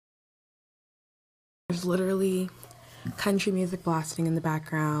There's literally country music blasting in the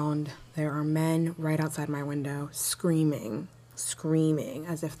background. There are men right outside my window screaming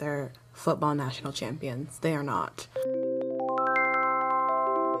as if they're football national champions. They are not.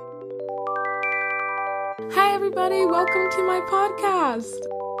 Hi everybody, welcome to my podcast.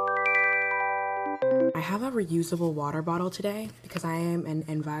 I have a reusable water bottle today because I am an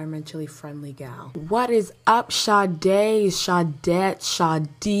environmentally friendly gal. What is up, Sades, Shadettes,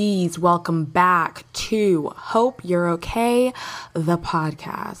 Shades? Welcome back to Hope You're Okay, the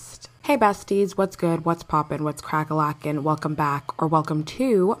podcast. Hey besties, what's good, what's poppin', what's crack-a-lackin'? Welcome back or welcome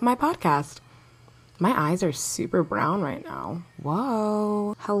to my podcast. My eyes are super brown right now.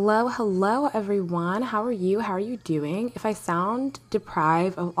 Whoa. Hello everyone. How are you? How are you doing? If I sound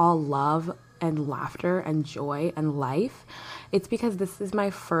deprived of all love and laughter and joy and life, it's because this is my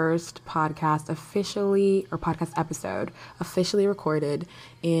first podcast episode officially recorded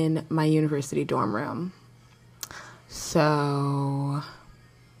in my university dorm room. So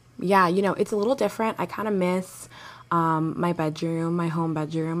yeah, it's a little different. I kind of miss my bedroom, my home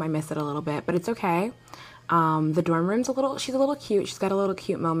bedroom. I miss it a little bit, but it's okay. The dorm room's she's a little cute. She's got a little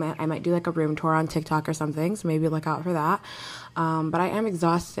cute moment. I might do like a room tour on TikTok or something, so maybe look out for that. But I am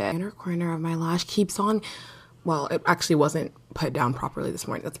exhausted. Inner corner of my lash keeps on, well, it actually wasn't put down properly this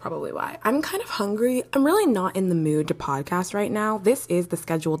morning. That's probably why. I'm kind of hungry. I'm really not in the mood to podcast right now. This is the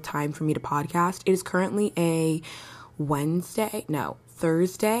scheduled time for me to podcast. It is currently a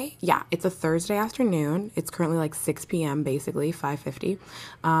Thursday. Yeah, it's a Thursday afternoon. It's currently like 6 p.m. basically, 5:50.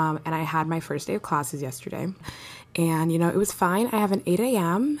 And I had my first day of classes yesterday. And, it was fine. I have an 8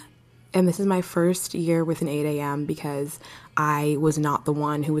 a.m. And this is my first year with an 8 a.m. because I was not the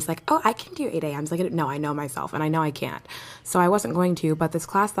one who was like, oh, I can do 8 a.m. Like, no, I know myself and I know I can't. So I wasn't going to, but this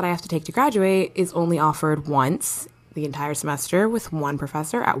class that I have to take to graduate is only offered once the entire semester with one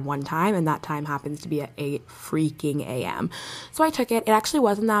professor at one time, and that time happens to be at 8 freaking a.m. So I took it. It actually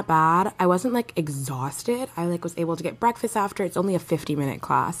wasn't that bad. I wasn't exhausted. I was able to get breakfast after. It's only a 50-minute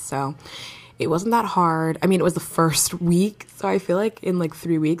class, so it wasn't that hard. I mean, it was the first week, so I feel like in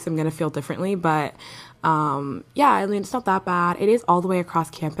 3 weeks I'm gonna feel differently, but yeah, it's not that bad. It is all the way across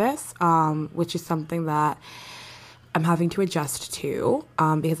campus, which is something that I'm having to adjust to,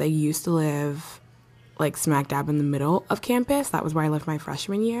 because I used to live smack dab in the middle of campus. That was where I lived my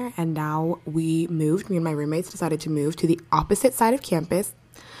freshman year, and now me and my roommates decided to move to the opposite side of campus.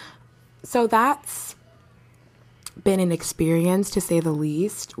 So that's been an experience, to say the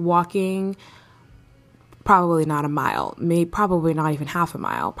least. Walking probably not a mile, probably not even half a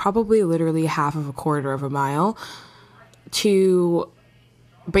mile, probably literally half of a quarter of a mile to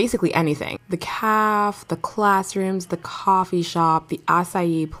basically anything. The caf, the classrooms, the coffee shop, the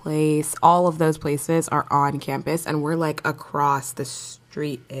acai place, all of those places are on campus, and we're across the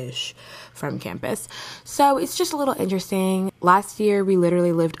street-ish from campus. So it's just a little interesting. Last year, we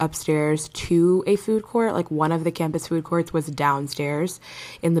literally lived upstairs to a food court. One of the campus food courts was downstairs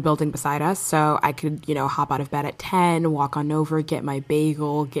in the building beside us. So I could, hop out of bed at 10, walk on over, get my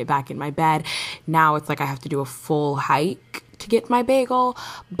bagel, get back in my bed. Now it's I have to do a full hike to get my bagel,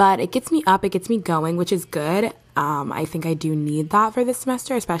 but it gets me up, it gets me going, which is good. I think I do need that for this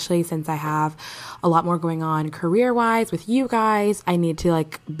semester, especially since I have a lot more going on career-wise with you guys. I need to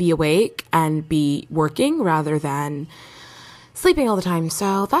be awake and be working rather than sleeping all the time,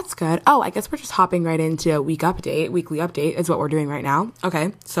 so that's good. Oh, I guess we're just hopping right into a weekly update is what we're doing right now.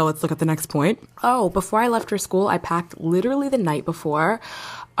 Okay, so let's look at the next point. Oh, before I left for school, I packed literally the night before.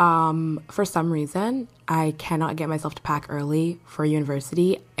 For some reason, I cannot get myself to pack early for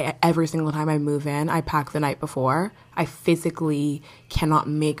university. Every single time I move in, I pack the night before. I physically cannot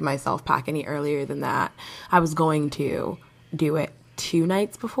make myself pack any earlier than that. I was going to do it 2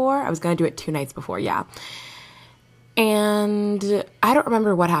 nights before. Yeah. And I don't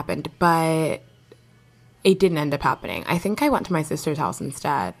remember what happened, but it didn't end up happening. I think I went to my sister's house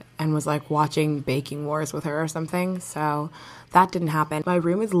instead and was watching Baking Wars with her or something. So that didn't happen. My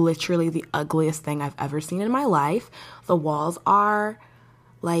room is literally the ugliest thing I've ever seen in my life. The walls are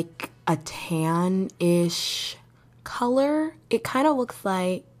a tan-ish color. It kind of looks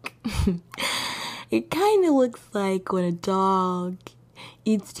like when a dog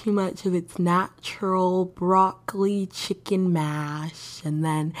eats too much of its natural broccoli chicken mash and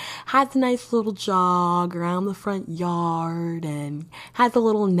then has a nice little jog around the front yard and has a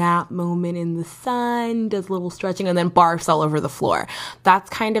little nap moment in the sun, does a little stretching, and then barfs all over the floor. That's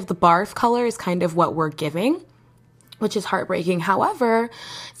kind of the barf color is kind of what we're giving, which is heartbreaking. However,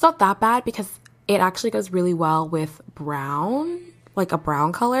 it's not that bad because it actually goes really well with brown, a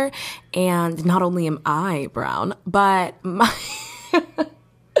brown color. And not only am I brown, but a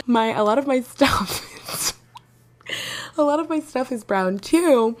lot of my stuff a lot of my stuff is brown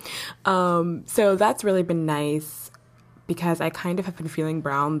too. So that's really been nice because I kind of have been feeling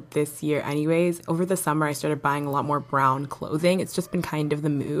brown this year anyways. Over the summer, I started buying a lot more brown clothing. It's just been kind of the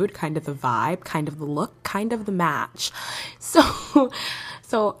mood, kind of the vibe, kind of the look, kind of the match. So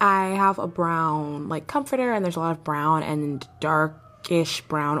I have a brown like comforter, and there's a lot of brown and darkish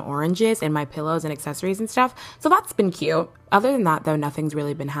brown oranges in my pillows and accessories and stuff. So that's been cute. Other than that, though, nothing's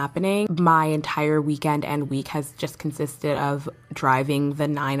really been happening. My entire weekend and week has just consisted of driving the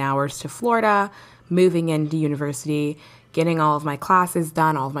 9 hours to Florida, moving into university, getting all of my classes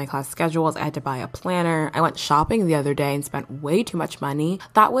done, all of my class schedules. I had to buy a planner. I went shopping the other day and spent way too much money.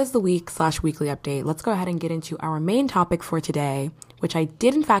 That was the week/weekly update. Let's go ahead and get into our main topic for today, which I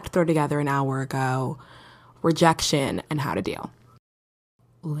did in fact throw together an hour ago: rejection and how to deal.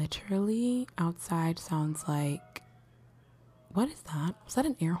 Literally, outside sounds like, what is that? Was that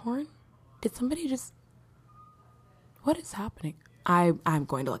an air horn? Did somebody just, what is happening? I'm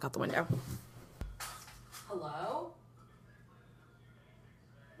going to look out the window. Hello?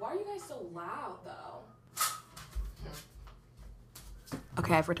 Why are you guys so loud, though?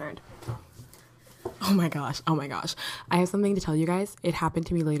 Okay, I've returned. Oh my gosh. I have something to tell you guys. It happened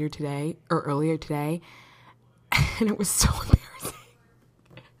to me earlier today, and it was so embarrassing.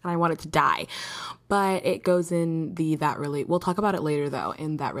 And I wanted to die. But it goes in we'll talk about it later, though,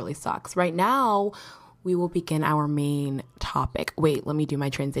 and that really sucks. Right now, we will begin our main topic. Wait, let me do my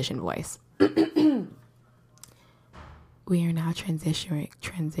transition voice. We are now transitioning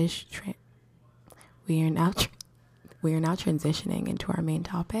into our main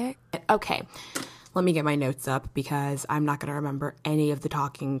topic. Okay, let me get my notes up because I'm not going to remember any of the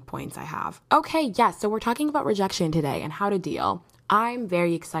talking points I have. Okay, yes, so we're talking about rejection today and how to deal. I'm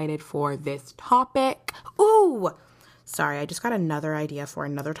very excited for this topic. Ooh, sorry, I just got another idea for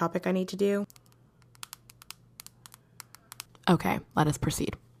another topic I need to do. Okay, let us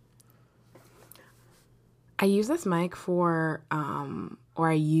proceed. I use this mic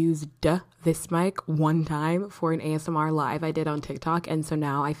I used this mic one time for an ASMR live I did on TikTok, and so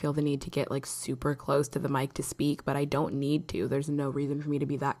now I feel the need to get like super close to the mic to speak, but I don't need to. There's no reason for me to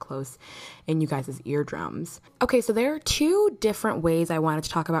be that close in you guys' eardrums. Okay, so there are two different ways I wanted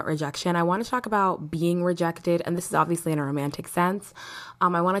to talk about rejection. I want to talk about being rejected, and this is obviously in a romantic sense.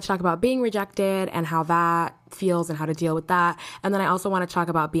 I wanted to talk about being rejected and how that feels and how to deal with that. And then I also want to talk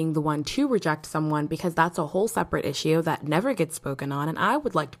about being the one to reject someone, because that's a whole separate issue that never gets spoken on. And I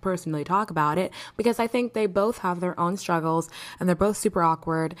would like to personally talk about it because I think they both have their own struggles and they're both super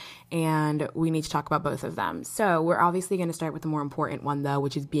awkward, and we need to talk about both of them. So we're obviously going to start with the more important one, though,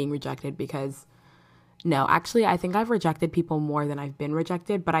 which is being rejected, because no, actually, I think I've rejected people more than I've been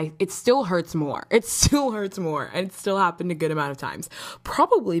rejected, but it still hurts more. It still hurts more, and it still happened a good amount of times.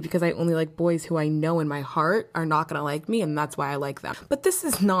 Probably because I only like boys who I know in my heart are not going to like me, and that's why I like them. But this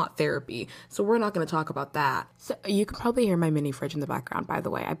is not therapy, so we're not going to talk about that. So you can probably hear my mini fridge in the background, by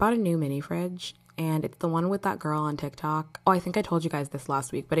the way. I bought a new mini fridge, and it's the one with that girl on TikTok. Oh, I think I told you guys this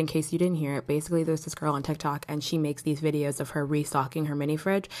last week, but in case you didn't hear it, basically there's this girl on TikTok, and she makes these videos of her restocking her mini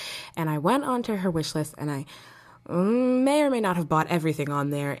fridge. And I went onto her wish list, and I may or may not have bought everything on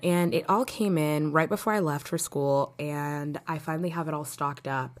there, and it all came in right before I left for school, and I finally have it all stocked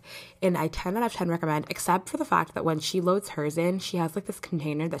up. And I 10 out of 10 recommend, except for the fact that when she loads hers in, she has like this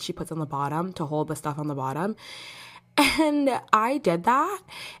container that she puts on the bottom to hold the stuff on the bottom. And I did that,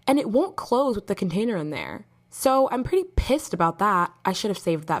 and it won't close with the container in there. So I'm pretty pissed about that. I should have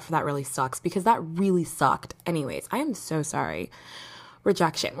saved that for That Really Sucks, because that really sucked. Anyways, I am so sorry.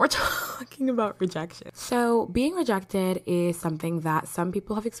 Rejection. We're talking about rejection. So being rejected is something that some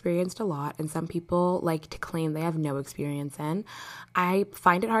people have experienced a lot, and some people like to claim they have no experience in. I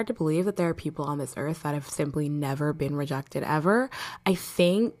find it hard to believe that there are people on this earth that have simply never been rejected ever. I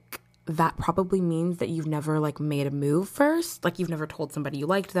think that probably means that you've never like made a move first. Like, you've never told somebody you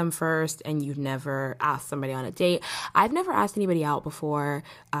liked them first, and you've never asked somebody on a date. I've never asked anybody out before.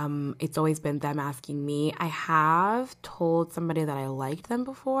 It's always been them asking me. I have told somebody that I liked them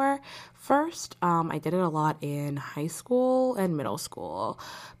before first. I did it a lot in high school and middle school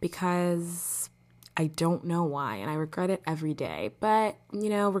because I don't know why, and I regret it every day. But, you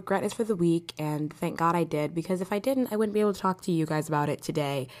know, regret is for the weak, and thank God I did, because if I didn't, I wouldn't be able to talk to you guys about it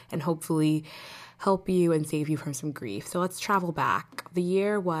today and hopefully help you and save you from some grief. So let's travel back. The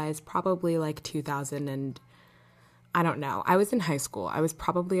year was probably like 2000 and I don't know. I was in high school. I was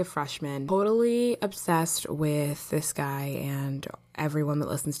probably a freshman, totally obsessed with this guy, and everyone that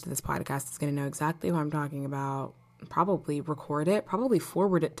listens to this podcast is going to know exactly who I'm talking about. Probably record it, probably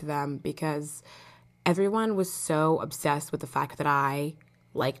forward it to them, because everyone was so obsessed with the fact that I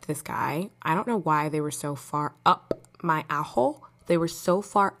liked this guy. I don't know why they were so far up my asshole. They were so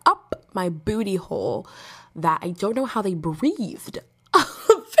far up my booty hole that I don't know how they breathed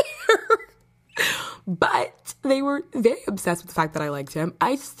there. But they were very obsessed with the fact that I liked him.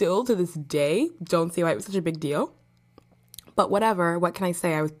 I still, to this day, don't see why it was such a big deal. But whatever, what can I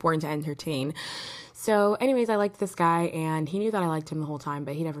say? I was born to entertain. So anyways, I liked this guy, and he knew that I liked him the whole time,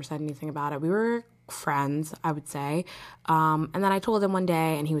 but he never said anything about it. We were friends, I would say. And then I told him one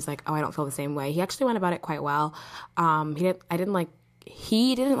day, and he was like, oh, I don't feel the same way. He actually went about it quite well.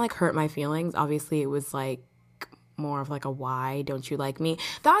 He didn't like hurt my feelings. Obviously, it was like more of like a why don't you like me.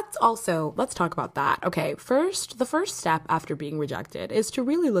 That's also, let's talk about that. Okay, the first step after being rejected is to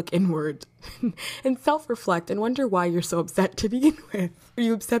really look inward and self-reflect and wonder why you're so upset to begin with. Are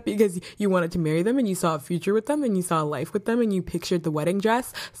you upset because you wanted to marry them and you saw a future with them and you saw a life with them and you pictured the wedding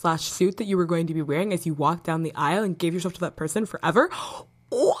dress / suit that you were going to be wearing as you walked down the aisle and gave yourself to that person forever?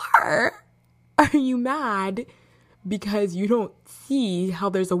 Or are you mad because you don't see how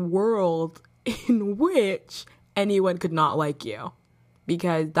there's a world in which anyone could not like you?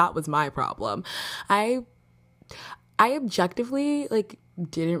 Because that was my problem. I objectively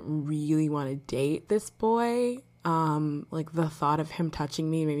didn't really want to date this boy. The thought of him touching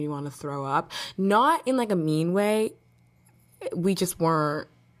me made me want to throw up. Not in a mean way. It just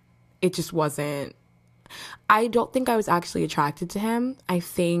wasn't. I don't think I was actually attracted to him. I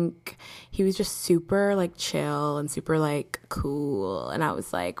think he was just super chill and super cool. And I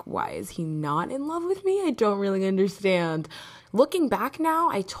was like, why is he not in love with me? I don't really understand. Looking back now,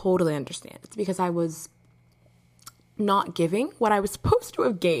 I totally understand. It's because I was not giving what I was supposed to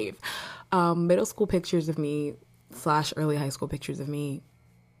have gave. Middle school pictures of me / early high school pictures of me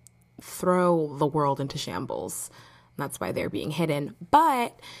throw the world into shambles. And that's why they're being hidden.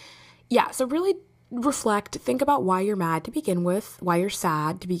 But yeah, so really reflect, think about why you're mad to begin with, why you're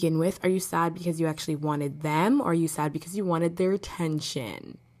sad to begin with. Are you sad because you actually wanted them, or are you sad because you wanted their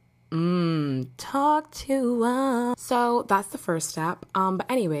attention? Talk to us. So that's the first step.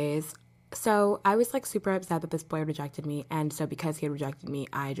 But anyways, so I was super upset that this boy rejected me, and so because he had rejected me,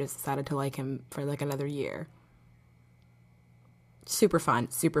 I just decided to like him for another year. Super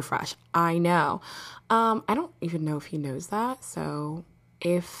fun, super fresh. I know. I don't even know if he knows that. So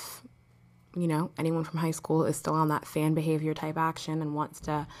if anyone from high school is still on that fan behavior type action and wants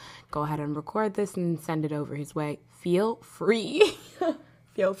to go ahead and record this and send it over his way, feel free.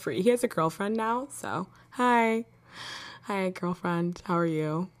 Feel free. He has a girlfriend now, so hi. Hi, girlfriend. How are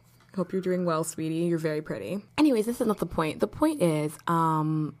you? Hope you're doing well, sweetie. You're very pretty. Anyways, this is not the point. The point is,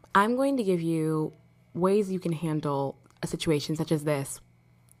 I'm going to give you ways you can handle a situation such as this,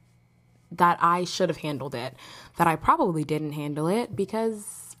 that I should have handled it, that I probably didn't handle it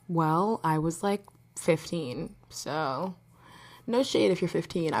because, well, I was 15, so no shade if you're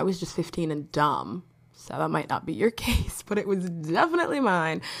 15. I was just 15 and dumb, so that might not be your case, but it was definitely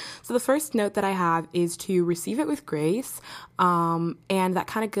mine. So the first note that I have is to receive it with grace, and that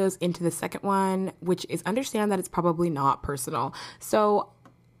kind of goes into the second one, which is understand that it's probably not personal. So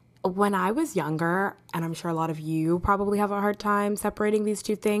when I was younger, and I'm sure a lot of you probably have a hard time separating these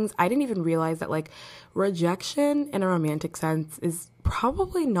two things, I didn't even realize that rejection in a romantic sense is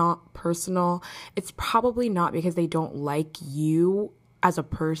probably not personal. It's probably not because they don't like you as a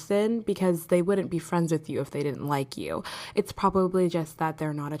person, because they wouldn't be friends with you if they didn't like you. It's probably just that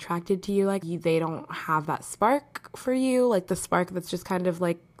they're not attracted to you. They don't have that spark for you, the spark that's just kind of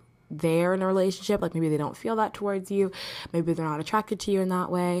there in a relationship. Maybe they don't feel that towards you. Maybe they're not attracted to you in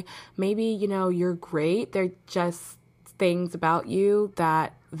that way. Maybe, you're great. They're just things about you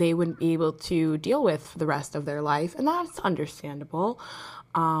that they wouldn't be able to deal with for the rest of their life. And that's understandable.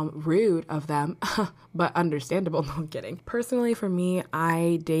 Rude of them, but understandable. No, I'm kidding. Personally, for me,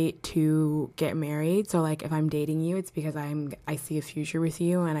 I date to get married. So if I'm dating you, it's because I see a future with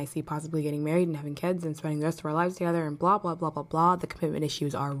you, and I see possibly getting married and having kids and spending the rest of our lives together and blah, blah, blah, blah, blah. The commitment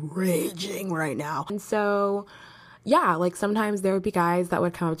issues are raging right now. And so, yeah, sometimes there would be guys that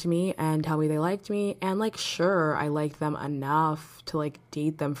would come up to me and tell me they liked me, and sure, I liked them enough to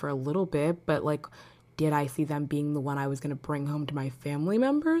date them for a little bit, but did I see them being the one I was going to bring home to my family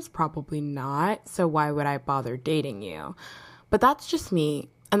members? Probably not. So why would I bother dating you? But that's just me.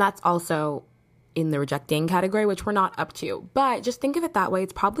 And that's also in the rejecting category, which we're not up to. But just think of it that way.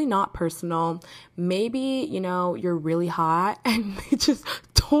 It's probably not personal. Maybe, you're really hot and they just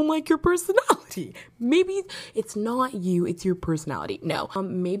don't like your personality. Maybe it's not you, it's your personality. No.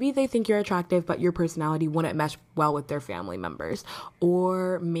 Maybe they think you're attractive, but your personality wouldn't mesh well with their family members.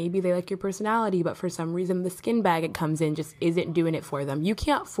 Or maybe they like your personality, but for some reason the skin bag it comes in just isn't doing it for them. You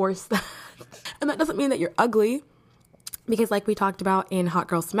can't force that. And that doesn't mean that you're ugly. Because like we talked about in Hot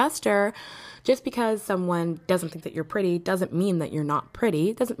Girl Semester, just because someone doesn't think that you're pretty doesn't mean that you're not pretty.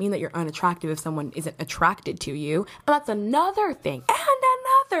 It doesn't mean that you're unattractive if someone isn't attracted to you. And that's another thing. And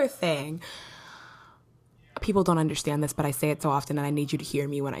another thing. People don't understand this, but I say it so often, and I need you to hear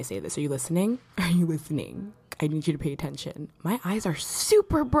me when I say this. Are you listening? Are you listening? I need you to pay attention. My eyes are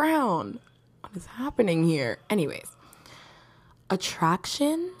super brown. What is happening here? Anyways,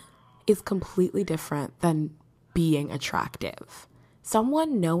 attraction is completely different than being attractive.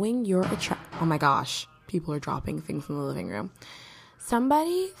 Someone knowing you're oh my gosh, people are dropping things in the living room.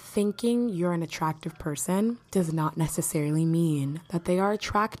 Somebody thinking you're an attractive person does not necessarily mean that they are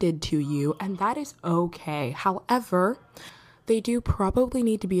attracted to you, and that is okay. However, they do probably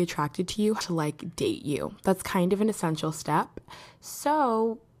need to be attracted to you to like date you. That's kind of an essential step.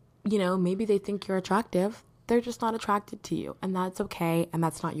 So, maybe they think you're attractive. They're just not attracted to you, and that's okay, and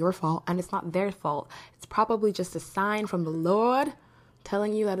that's not your fault, and it's not their fault. It's probably just a sign from the Lord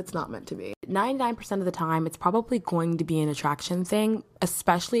telling you that it's not meant to be. 99% of the time, it's probably going to be an attraction thing,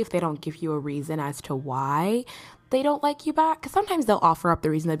 especially if they don't give you a reason as to why they don't like you back. Because sometimes they'll offer up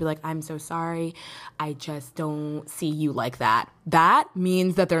the reason. They'll be like, I'm so sorry, I just don't see you like that. That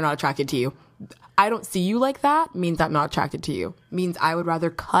means that they're not attracted to you. I don't see you like that means I'm not attracted to you. Means I would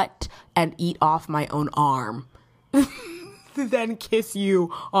rather cut and eat off my own arm than kiss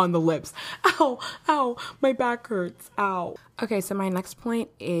you on the lips. Ow, my back hurts, ow. Okay, so my next point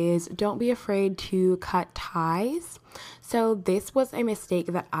is don't be afraid to cut ties. So this was a mistake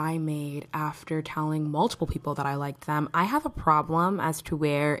that I made after telling multiple people that I liked them. I have a problem as to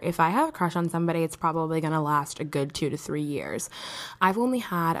where if I have a crush on somebody, it's probably going to last a good 2 to 3 years. I've only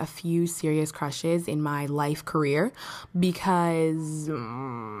had a few serious crushes in my life career because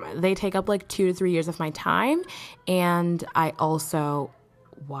they take up like 2 to 3 years of my time. And I also,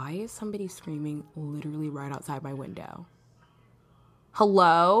 why is somebody screaming literally right outside my window?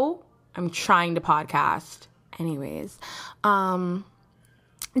 Hello? I'm trying to podcast. Anyways, dang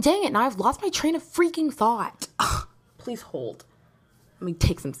it, now I've lost my train of freaking thought. Ugh, please hold. Let me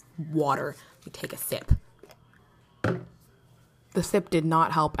take some water. Let me take a sip. The sip did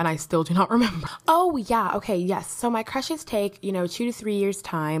not help, and I still do not remember. Oh, yeah, okay, yes. So my crushes take, 2 to 3 years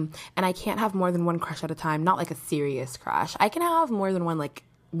time, and I can't have more than one crush at a time, not like a serious crush. I can have more than one, like,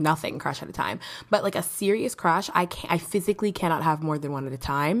 nothing crush at a time, but like a serious crush, I physically cannot have more than one at a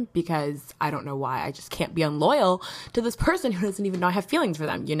time because I don't know why. I just can't be unloyal to this person who doesn't even know I have feelings for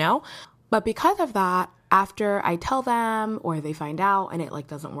them, But because of that, after I tell them or they find out and it like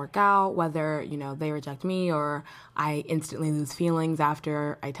doesn't work out, whether, they reject me or I instantly lose feelings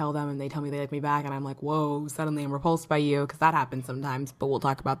after I tell them and they tell me they like me back and I'm like, whoa, suddenly I'm repulsed by you, because that happens sometimes, but we'll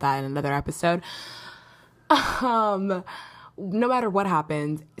talk about that in another episode. No matter what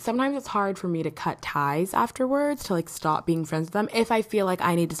happens, sometimes it's hard for me to cut ties afterwards, to like stop being friends with them if I feel like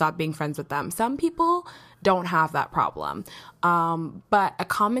I need to stop being friends with them. Some people don't have that problem. But a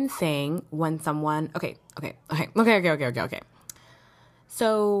common thing when someone, okay.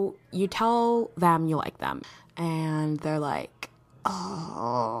 So you tell them you like them and they're like,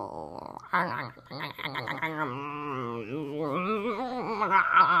 oh,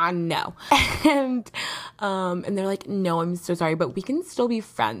 no. And they're like, no, I'm so sorry, but we can still be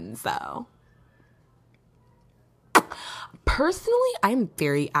friends though. Personally, I'm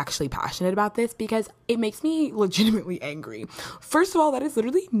very actually passionate about this because it makes me legitimately angry. First of all, that is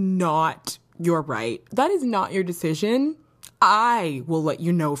literally not your right. That is not your decision. I will let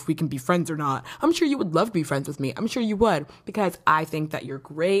you know if we can be friends or not. I'm sure you would love to be friends with me. I'm sure you would, because I think that you're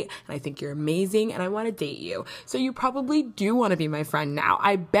great and I think you're amazing and I want to date you. So you probably do want to be my friend now.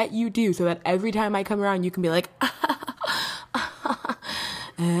 I bet you do, so that every time I come around, you can be like,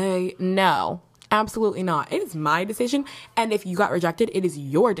 hey, no, absolutely not. It is my decision. And if you got rejected, it is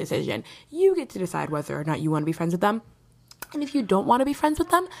your decision. You get to decide whether or not you want to be friends with them. And if you don't want to be friends with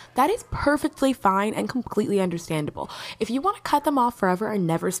them, that is perfectly fine and completely understandable. If you want to cut them off forever and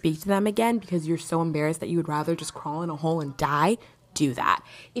never speak to them again because you're so embarrassed that you would rather just crawl in a hole and die, do that.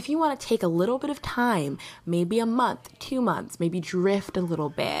 If you want to take a little bit of time, maybe a month, 2 months, maybe drift a little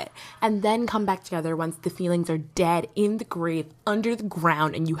bit, and then come back together once the feelings are dead in the grave, under the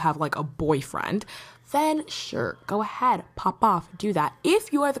ground, and you have like a boyfriend, then sure, go ahead, pop off, do that.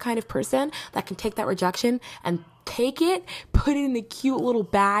 If you are the kind of person that can take that rejection and take it, put it in a cute little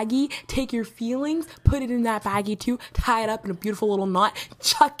baggie, take your feelings, put it in that baggie too, tie it up in a beautiful little knot,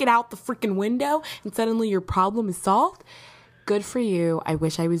 chuck it out the freaking window, and suddenly your problem is solved. Good for you. I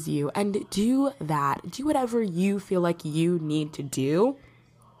wish I was you. And do that. Do whatever you feel like you need to do.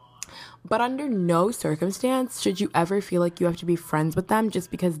 But under no circumstance should you ever feel like you have to be friends with them just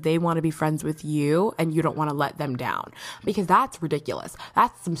because they want to be friends with you and you don't want to let them down. Because that's ridiculous.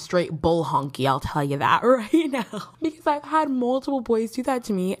 That's some straight bull honky, I'll tell you that right now. Because I've had multiple boys do that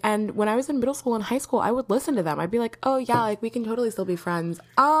to me, and when I was in middle school and high school, I would listen to them. I'd be like, oh yeah, like we can totally still be friends.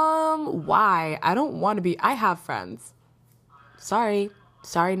 Why? I don't want to be. I have friends. Sorry,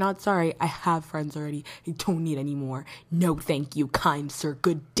 not sorry. I have friends already. I don't need any more. No, thank you, kind sir.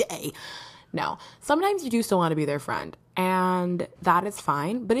 Good day. No, sometimes you do still want to be their friend, and that is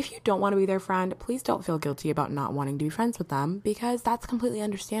fine. But if you don't want to be their friend, please don't feel guilty about not wanting to be friends with them, because that's completely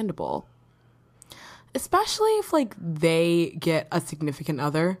understandable. Especially if, like, they get a significant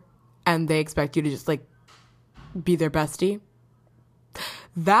other and they expect you to just, like, be their bestie.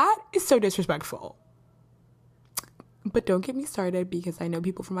 That is so disrespectful. But don't get me started, because I know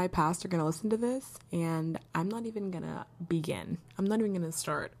people from my past are going to listen to this, and I'm not even going to begin. I'm not even going to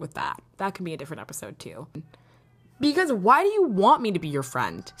start with that. That can be a different episode too. Because why do you want me to be your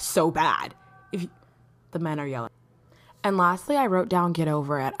friend so bad? The men are yelling. And lastly, I wrote down get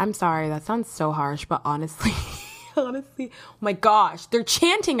over it. I'm sorry, that sounds so harsh, but honestly, oh my gosh, they're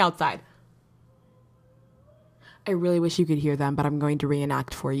chanting outside. I really wish you could hear them, but I'm going to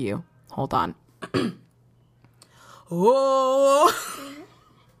reenact for you. Hold on. Whoa.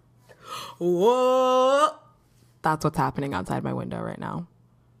 Whoa. That's what's happening outside my window right now.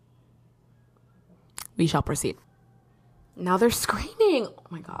 We shall proceed. Now they're screaming. Oh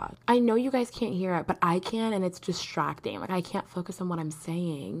my God. I know you guys can't hear it, but I can, and it's distracting. Like, I can't focus on what I'm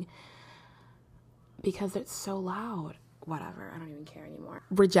saying because it's so loud. Whatever. I don't even care anymore.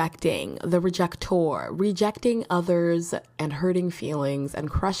 Rejecting. The rejector. Rejecting others and hurting feelings and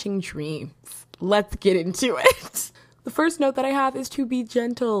crushing dreams. Let's get into it. The first note that I have is to be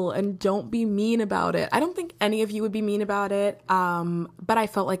gentle and don't be mean about it. I don't think any of you would be mean about it, but I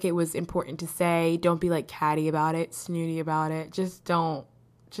felt like it was important to say, don't be like catty about it, snooty about it. Just don't,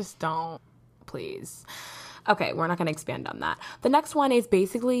 please. Okay, we're not going to expand on that. The next one is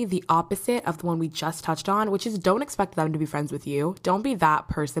basically the opposite of the one we just touched on, which is don't expect them to be friends with you. Don't be that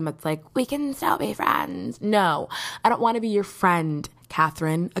person that's like, we can still be friends. No, I don't want to be your friend,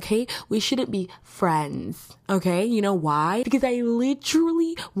 Catherine, okay? We shouldn't be friends, okay? You know why? Because I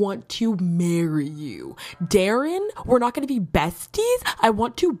literally want to marry you. Darren, we're not going to be besties. I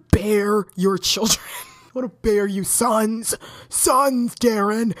want to bear your children. I want to bear you sons. Sons,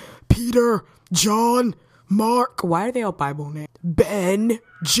 Darren, Peter, John, Mark. Why are they all Bible names? Ben,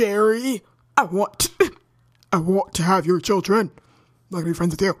 Jerry. I want to have your children. I'm not gonna be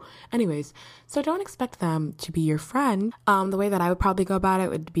friends with you. Anyways, so don't expect them to be your friend. The way that I would probably go about it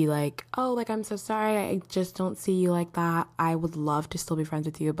would be like, oh, like, I'm so sorry, I just don't see you like that. I would love to still be friends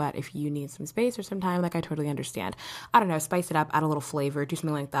with you, but if you need some space or some time, like, I totally understand. I don't know, spice it up, add a little flavor, do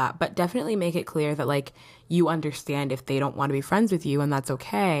something like that. But definitely make it clear that, like, you understand if they don't want to be friends with you, and that's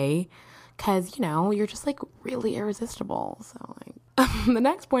okay. Because, you know, you're just, like, really irresistible. So, like, the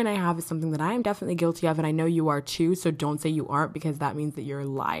next point I have is something that I am definitely guilty of, and I know you are too, so don't say you aren't, because that means that you're a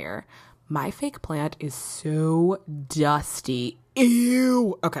liar. My fake plant is so dusty.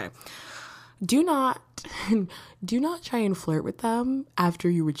 Ew. Okay. Do not try and flirt with them after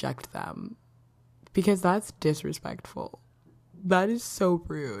you reject them, because that's disrespectful. That is so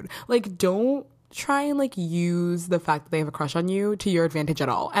rude. Like, don't try and, like, use the fact that they have a crush on you to your advantage at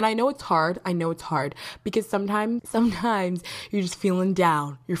all. And I know it's hard. Because sometimes you're just feeling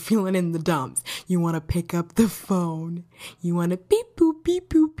down. You're feeling in the dumps. You want to pick up the phone. You want to beep, boop, beep,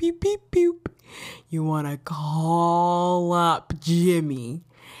 boop, beep, beep, boop. You want to call up Jimmy.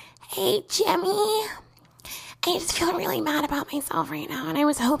 Hey, Jimmy. I just feel really mad about myself right now, and I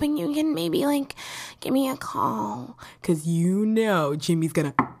was hoping you can maybe, like, give me a call. Because you know Jimmy's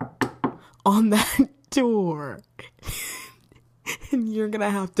gonna on that door. And you're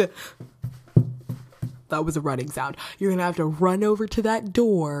gonna have to, that was a running sound. You're gonna have to run over to that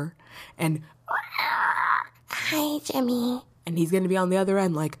door and, hi, Jimmy. And he's gonna be on the other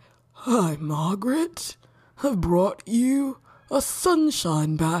end like, hi, Margaret. I've brought you a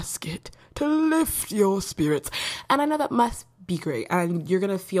sunshine basket to lift your spirits. And I know that must be great, and you're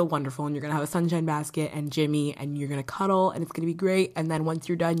gonna feel wonderful, and you're gonna have a sunshine basket and Jimmy, and you're gonna cuddle, and it's gonna be great. And then once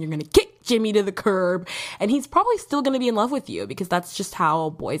you're done, you're gonna kick Jimmy to the curb, and he's probably still gonna be in love with you, because that's just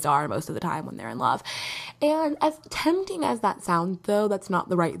how boys are most of the time when they're in love. And as tempting as that sounds, though, that's not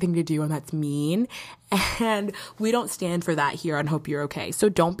the right thing to do, and that's mean, and we don't stand for that here on Hope You're Okay. So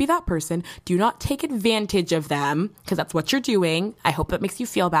don't be that person. Do not take advantage of them, because that's what you're doing. I hope that makes you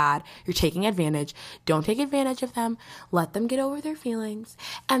feel bad. You're taking advantage. Don't take advantage of them. Let them get over their feelings.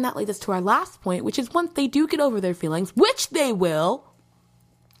 And that leads us to our last point, which is once they do get over their feelings, which they will,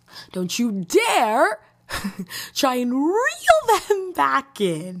 Don't you dare try and reel them back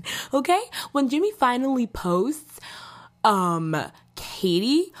in, okay? When Jimmy finally posts,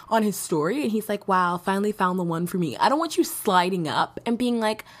 Katie on his story, and he's like, wow, finally found the one for me. I don't want you sliding up and being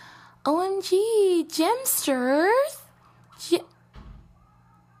like, OMG, Gemsters.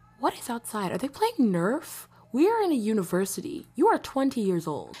 What is outside? Are they playing Nerf? We are in a university. You are 20 years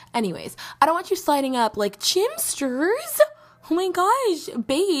old. Anyways, I don't want you sliding up like, Gemsters. Oh my gosh,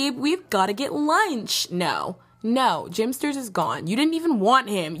 babe, we've got to get lunch. No, Gemsters is gone. You didn't even want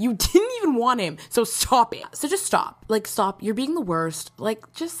him. So stop it. So just stop. Like, stop. You're being the worst.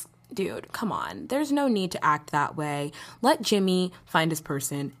 Like, just, dude, come on. There's no need to act that way. Let Jimmy find his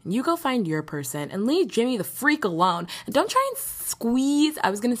person. You go find your person and leave Jimmy the freak alone. And don't try and squeeze, I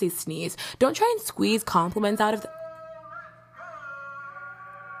was going to say sneeze. Don't try and squeeze compliments out of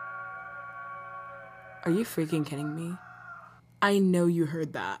Are you freaking kidding me? I know you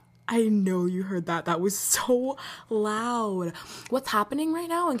heard that. That was so loud. What's happening right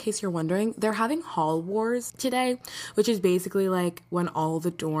now, in case you're wondering, they're having hall wars today, which is basically like when all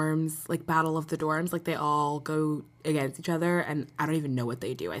the dorms, like battle of the dorms, like they all go against each other, and I don't even know what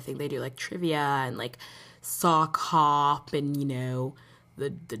they do. I think they do like trivia and like sock hop and, you know, the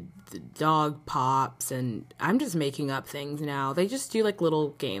dog pops, and I'm just making up things now. They just do like little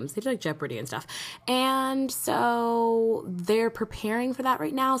games. They do like Jeopardy and stuff. And so they're preparing for that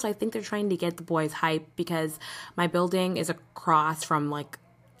right now. So I think they're trying to get the boys hype, because my building is across from like,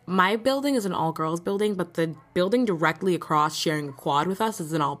 my building is an all girls building, but the building directly across sharing a quad with us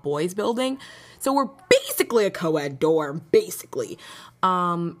is an all boys building. So we're basically a co-ed dorm, basically.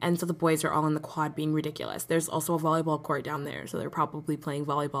 And so the boys are all in the quad being ridiculous. There's also a volleyball court down there, so they're probably playing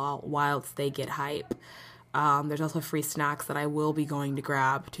volleyball whilst they get hype. There's also free snacks that I will be going to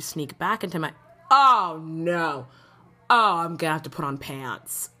grab to sneak back into my... Oh, no. Oh, I'm gonna have to put on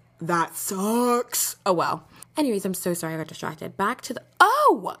pants. That sucks. Oh, well. Anyways, I'm so sorry I got distracted. Back to the...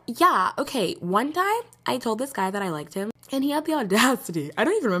 Oh, yeah. Okay, one time I told this guy that I liked him, and he had the audacity. I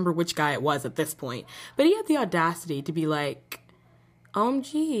don't even remember which guy it was at this point, but he had the audacity to be like,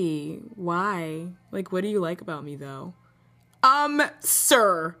 OMG, why? Like, what do you like about me, though?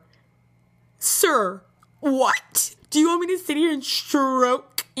 Sir, what? Do you want me to sit here and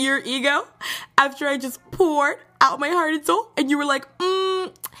stroke your ego after I just poured out my heart and soul? And you were like,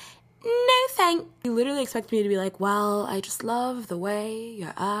 no thank. You literally expect me to be like, well, I just love the way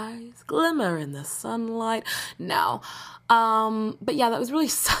your eyes glimmer in the sunlight. No. But yeah, that was really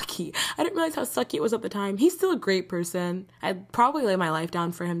sucky. I didn't realize how sucky it was at the time. He's still a great person. I'd probably lay my life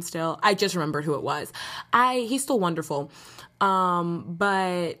down for him still. I just remembered who it was. He's still wonderful.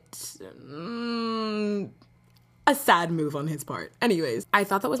 But a sad move on his part. Anyways, I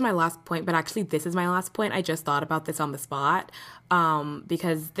thought that was my last point, but actually this is my last point. I just thought about this on the spot,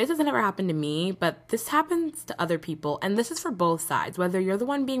 because this has never happened to me, but this happens to other people, and this is for both sides, whether you're the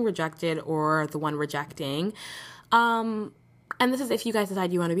one being rejected or the one rejecting. And this is if you guys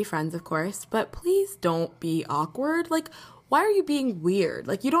decide you want to be friends, of course, but please don't be awkward. Like, why are you being weird?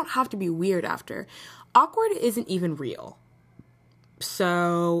 Like, you don't have to be weird after. Awkward isn't even real.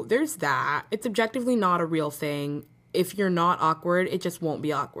 So there's that. It's objectively not a real thing. If you're not awkward, it just won't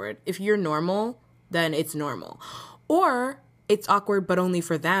be awkward. If you're normal, then it's normal. Or it's awkward, but only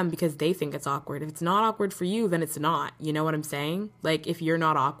for them because they think it's awkward. If it's not awkward for you, then it's not. You know what I'm saying? Like, if you're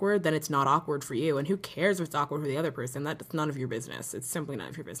not awkward, then it's not awkward for you. And who cares if it's awkward for the other person? That's none of your business. It's simply none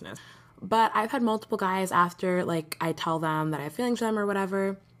of your business. But I've had multiple guys after, like, I tell them that I have feelings for them or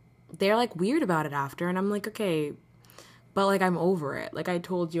whatever. They're, like, weird about it after. And I'm like, okay, but, like, I'm over it. Like I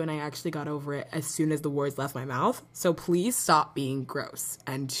told you, and I actually got over it as soon as the words left my mouth. So please stop being gross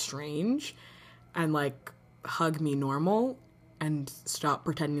and strange and, like, hug me normal and stop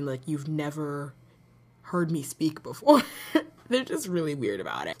pretending like you've never heard me speak before. They're just really weird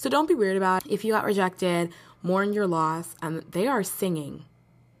about it. So don't be weird about it. If you got rejected, mourn your loss. And they are singing.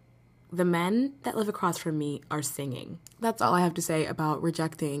 The men that live across from me are singing. That's all I have to say about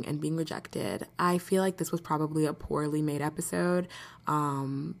rejecting and being rejected. I feel like this was probably a poorly made episode,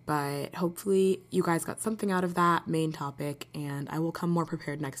 but hopefully you guys got something out of that main topic, and I will come more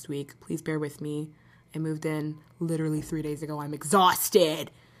prepared next week. Please bear with me. I moved in literally 3 days ago. I'm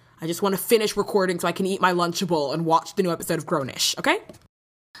exhausted. I just want to finish recording so I can eat my Lunchable and watch the new episode of Grownish, okay?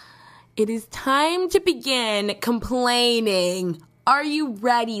 It is time to begin complaining. Are you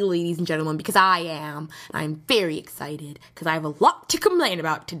ready, ladies and gentlemen? Because I am. I'm very excited because I have a lot to complain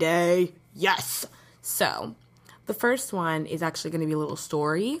about today. Yes. So, The first one is actually going to be a little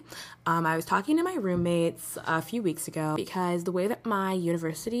story. I was talking to my roommates a few weeks ago because the way that my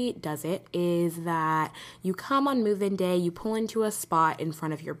university does it is that you come on move-in day, you pull into a spot in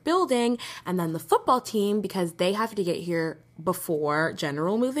front of your building, and then the football team, because they have to get here before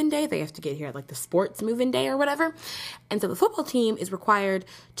general move-in day, they have to get here at like the sports move-in day or whatever. And so the football team is required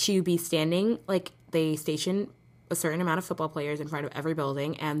to be standing, like they station a certain amount of football players in front of every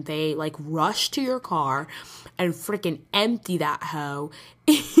building, and they like rush to your car and freaking empty that hoe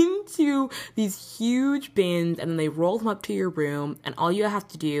into these huge bins, and then they roll them up to your room, and all you have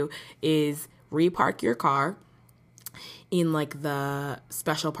to do is repark your car in like the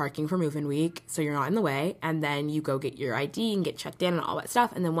special parking for move-in week, so you're not in the way, and then you go get your ID and get checked in and all that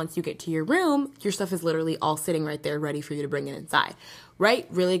stuff, and then once you get to your room, your stuff is literally all sitting right there ready for you to bring it inside. Right?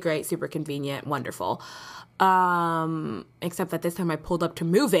 Really great, super convenient, wonderful. Except that this time I pulled up to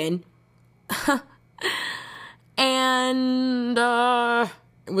move in and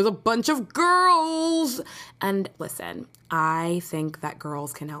it was a bunch of girls. And listen, I think that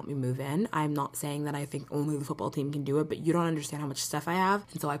girls can help me move in. I'm not saying that I think only the football team can do it, but you don't understand how much stuff I have.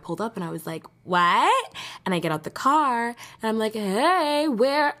 And so I pulled up and I was like, what? And I get out the car and I'm like, hey,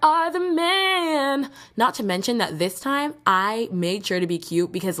 where are the men? Not to mention that this time I made sure to be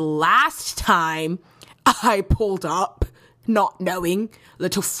cute, because last time I pulled up not knowing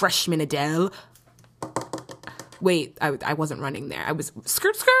little freshman Adele. Wait, I wasn't running there. I was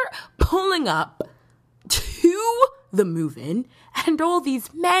skirt pulling up to the move-in, and all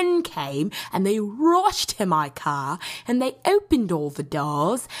these men came and they rushed to my car and they opened all the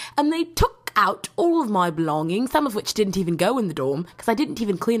doors and they took out all of my belongings, some of which didn't even go in the dorm because I didn't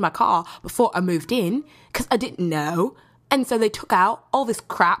even clean my car before I moved in because I didn't know. And so they took out all this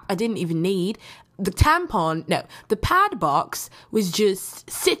crap I didn't even need. The pad box was just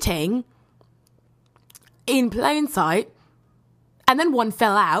sitting in plain sight, and then one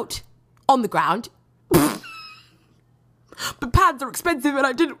fell out on the ground. But pads are expensive and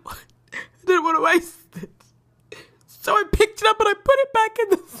I didn't want to waste it. So I picked it up and I put it back in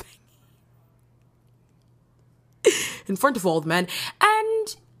the thing in front of all the men,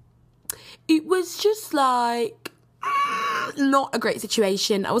 and it was just like not a great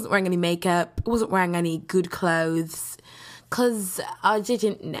situation. I wasn't wearing any makeup. I wasn't wearing any good clothes because I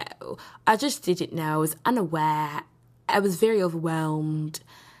didn't know. I just didn't know. I was unaware. I was very overwhelmed,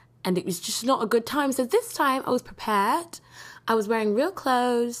 and it was just not a good time. So this time I was prepared. I was wearing real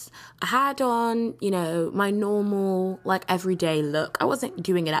clothes. I had on, my normal, like, everyday look. I wasn't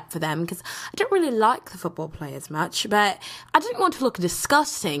doing it up for them because I don't really like the football players much, but I didn't want to look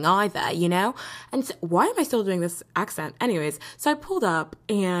disgusting either, And so, why am I still doing this accent? Anyways, so I pulled up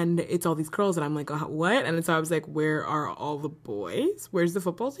and it's all these girls and I'm like, what? And so I was like, where are all the boys? Where's the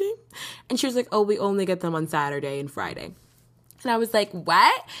football team? And she was like, oh, we only get them on Saturday and Friday. And I was like,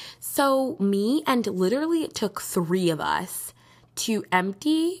 what? So me, and literally it took 3 of us to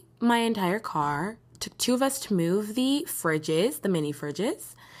empty my entire car. It took 2 of us to move the fridges, the mini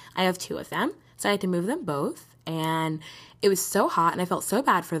fridges. I have 2 of them. So I had to move them both. And it was so hot and I felt so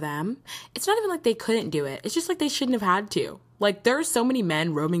bad for them. It's not even like they couldn't do it. It's just like they shouldn't have had to. Like, there are so many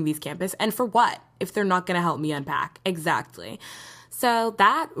men roaming these campus. And for what? If they're not going to help me unpack. Exactly. So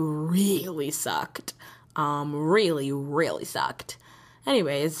that really sucked. Really, really sucked.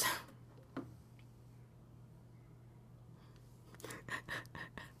 Anyways.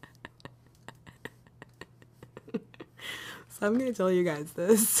 So I'm going to tell you guys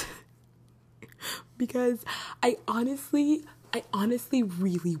this because I honestly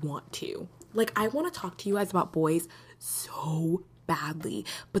really want to. Like, I want to talk to you guys about boys so badly.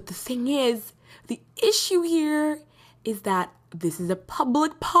 But the thing is, the issue here is that this is a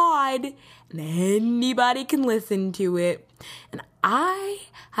public pod and anybody can listen to it. And I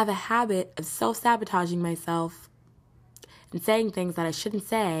have a habit of self-sabotaging myself and saying things that I shouldn't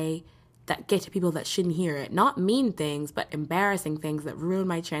say that get to people that shouldn't hear it. Not mean things, but embarrassing things that ruin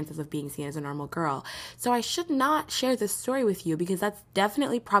my chances of being seen as a normal girl. So I should not share this story with you because that's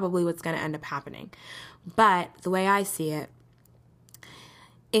definitely probably what's going to end up happening. But the way I see it,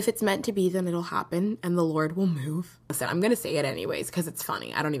 if it's meant to be, then it'll happen and the Lord will move. Listen, I'm going to say it anyways because it's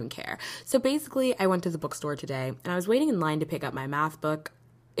funny. I don't even care. So basically, I went to the bookstore today and I was waiting in line to pick up my math book.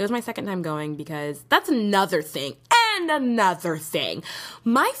 It was my second time going because that's another thing. And another thing.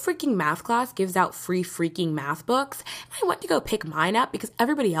 My freaking math class gives out free freaking math books. I went to go pick mine up because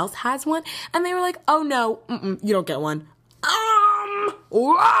everybody else has one. And they were like, oh no, you don't get one.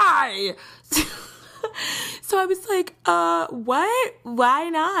 Why? So I was like, what? Why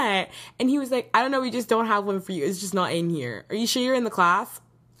not? And he was like, I don't know, we just don't have one for you. It's just not in here. Are you sure you're in the class?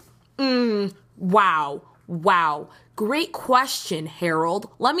 Wow. Wow. Great question, Harold.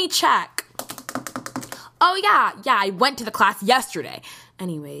 Let me check. Oh, yeah, I went to the class yesterday.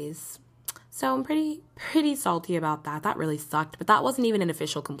 Anyways, so I'm pretty salty about that. That really sucked, but that wasn't even an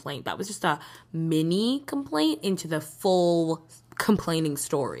official complaint. That was just a mini complaint into the full complaining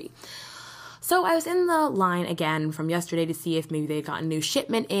story. So I was in the line again from yesterday to see if maybe they got a new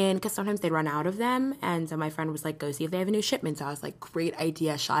shipment in, because sometimes they run out of them. And so my friend was like, go see if they have a new shipment. So I was like, great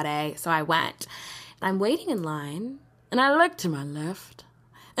idea, Sade. So I went. And I'm waiting in line, and I look to my left,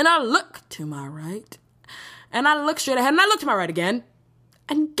 and I look to my right, and I look straight ahead, and I look to my right again.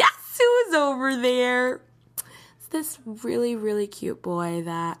 And guess who's over there? It's this really, really cute boy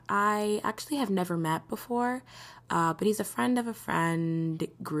that I actually have never met before, but he's a friend of a friend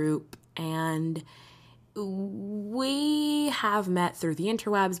group, and we have met through the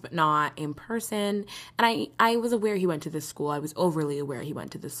interwebs, but not in person. And I was aware he went to this school. I was overly aware he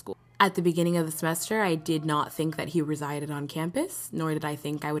went to this school. At the beginning of the semester, I did not think that he resided on campus, nor did I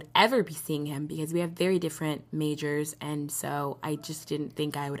think I would ever be seeing him, because we have very different majors, and so I just didn't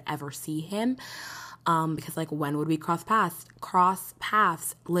think I would ever see him, because, like, when would we cross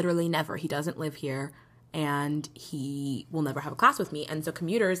paths? Literally never. He doesn't live here, and he will never have a class with me, and so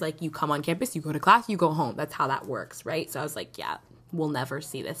commuters, like, you come on campus, you go to class, you go home. That's how that works, right? So I was like, yeah, we'll never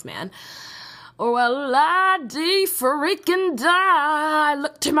see this man. Well, I freaking die. I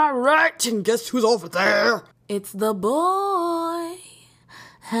look to my right, and guess who's over there? It's the boy.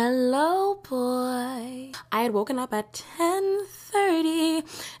 Hello, boy. I had woken up at 10:30,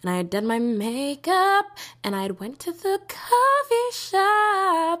 and I had done my makeup, and I had went to the coffee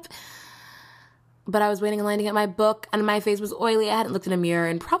shop. But I was waiting in line to get my book, and my face was oily. I hadn't looked in a mirror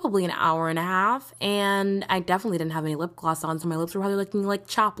in probably an hour and a half, and I definitely didn't have any lip gloss on, so my lips were probably looking like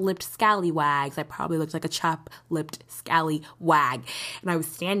chop-lipped scallywags. I probably looked like a chop-lipped scallywag. And I was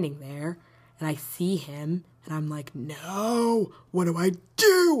standing there, and I see him, and I'm like, no, what do I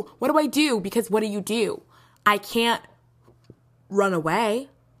do? What do I do? Because what do you do? I can't run away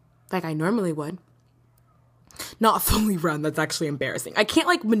like I normally would. Not fully run, that's actually embarrassing. I can't,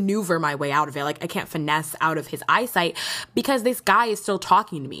 like, maneuver my way out of it. Like, I can't finesse out of his eyesight because this guy is still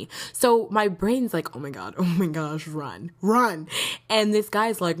talking to me. So my brain's like, oh my gosh, run. And this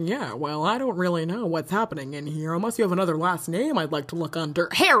guy's like, yeah, well, I don't really know what's happening in here. Unless you have another last name I'd like to look under.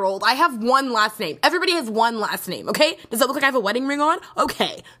 Harold, I have one last name. Everybody has one last name, okay? Does it look like I have a wedding ring on?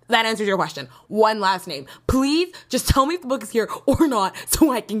 Okay, that answers your question. One last name. Please, just tell me if the book is here or not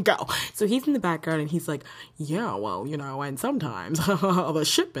so I can go. So he's in the background, and he's like, yeah, well, you know, and sometimes the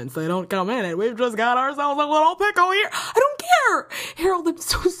shipments, they don't come in, and we've just got ourselves a little pickle here. I don't care. Harold, I'm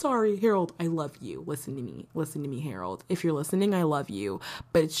so sorry. Harold, I love you. Listen to me, Harold. If you're listening, I love you,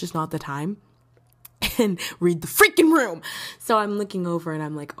 but it's just not the time. And read the freaking room. So I'm looking over, and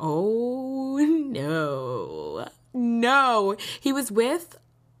I'm like, oh, no. He was with,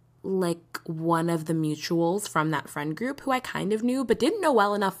 like, one of the mutuals from that friend group who I kind of knew, but didn't know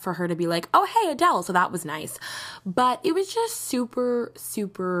well enough for her to be like, oh, hey, Adele. So that was nice. But it was just super,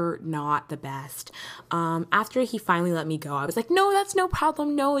 super not the best. After he finally let me go, I was like, no, that's no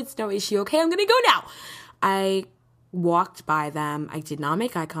problem. No, it's no issue. Okay, I'm going to go now. I walked by them. I did not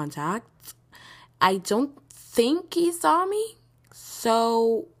make eye contact. I don't think he saw me.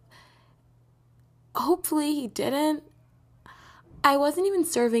 So hopefully he didn't. I wasn't even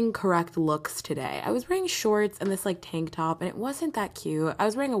serving correct looks today. I was wearing shorts and this, like, tank top, and it wasn't that cute. I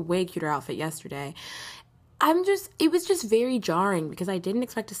was wearing a way cuter outfit yesterday. It was just very jarring because I didn't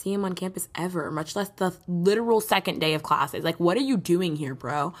expect to see him on campus ever, much less the literal second day of classes. Like, what are you doing here,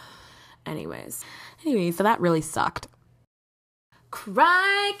 bro? Anyways, so that really sucked.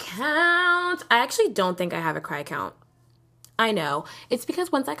 Cry count. I actually don't think I have a cry count. I know. It's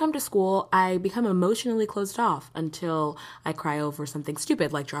because once I come to school, I become emotionally closed off until I cry over something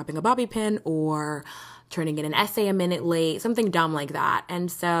stupid, like dropping a bobby pin or turning in an essay a minute late, something dumb like that.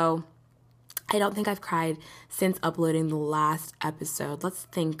 And so I don't think I've cried since uploading the last episode. Let's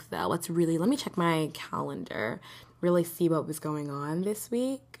think, though. Let me check my calendar, really see what was going on this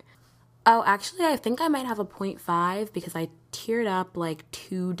week. Oh, actually, I think I might have a 0.5 because I teared up like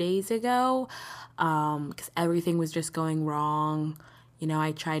 2 days ago because everything was just going wrong. You know,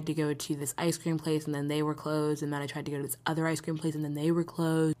 I tried to go to this ice cream place and then they were closed, and then I tried to go to this other ice cream place and then they were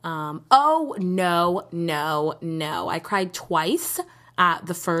closed. Oh, no. I cried twice at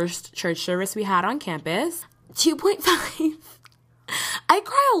the first church service we had on campus. 2.5. I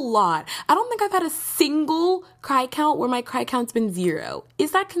cry a lot. I don't think I've had a single cry count where my cry count's been 0.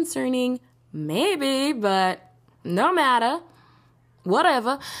 Is that concerning? Maybe, but no matter.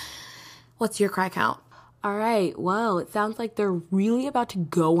 Whatever. What's your cry count? All right, well, it sounds like they're really about to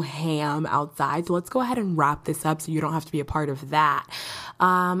go ham outside, so let's go ahead and wrap this up so you don't have to be a part of that.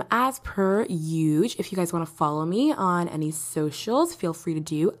 As per usual, if you guys want to follow me on any socials, feel free to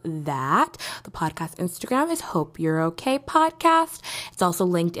do that. The podcast Instagram is Hope You're Okay Podcast. It's also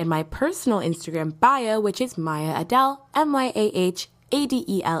linked in my personal Instagram bio, which is Maya Adele, MyahAdele.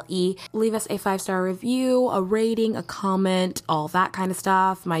 Leave us a 5-star review, a rating, a comment, all that kind of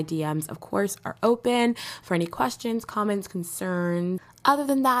stuff. My DMs, of course, are open for any questions, comments, concerns. Other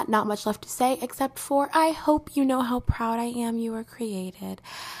than that, not much left to say except for I hope you know how proud I am you were created.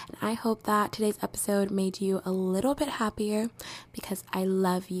 And I hope that today's episode made you a little bit happier because I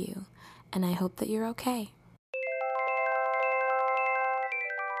love you and I hope that you're okay.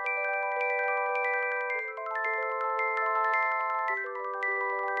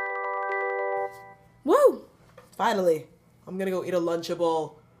 Woo! Finally. I'm gonna go eat a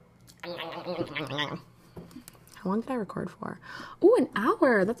Lunchable. How long did I record for? Ooh, an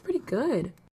hour. That's pretty good.